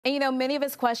And many of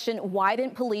us question, why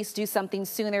didn't police do something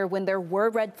sooner when there were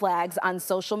red flags on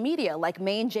social media, like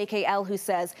Maine JKL, who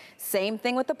says same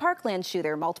thing with the Parkland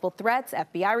shooter, multiple threats,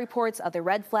 FBI reports, other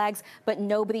red flags, but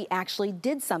nobody actually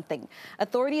did something.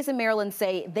 Authorities in Maryland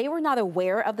say they were not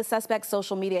aware of the suspect's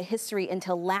social media history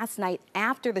until last night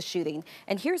after the shooting,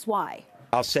 and here's why.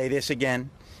 I'll say this again.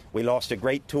 We lost a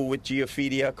great tool with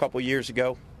Geophedia a couple years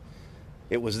ago.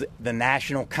 It was the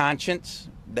national conscience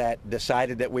that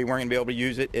decided that we weren't going to be able to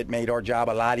use it. It made our job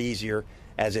a lot easier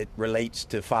as it relates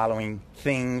to following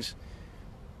things,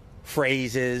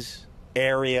 phrases,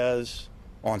 areas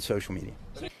on social media.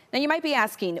 Now, you might be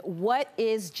asking, what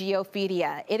is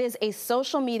Geophedia? It is a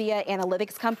social media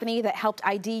analytics company that helped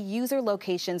ID user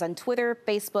locations on Twitter,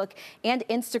 Facebook, and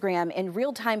Instagram in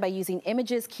real time by using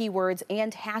images, keywords,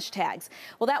 and hashtags.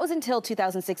 Well, that was until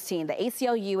 2016. The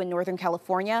ACLU in Northern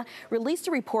California released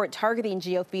a report targeting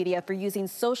Geophedia for using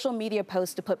social media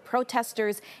posts to put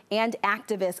protesters and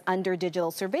activists under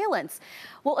digital surveillance.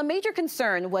 Well, a major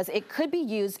concern was it could be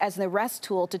used as an arrest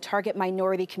tool to target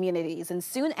minority communities. And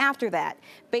soon after that,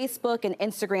 Facebook and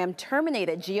Instagram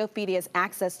terminated Geophedia's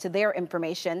access to their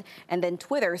information, and then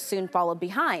Twitter soon followed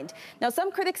behind. Now,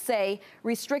 some critics say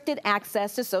restricted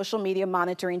access to social media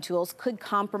monitoring tools could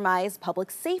compromise public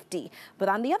safety. But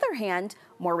on the other hand,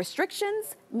 more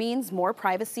restrictions means more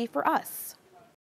privacy for us.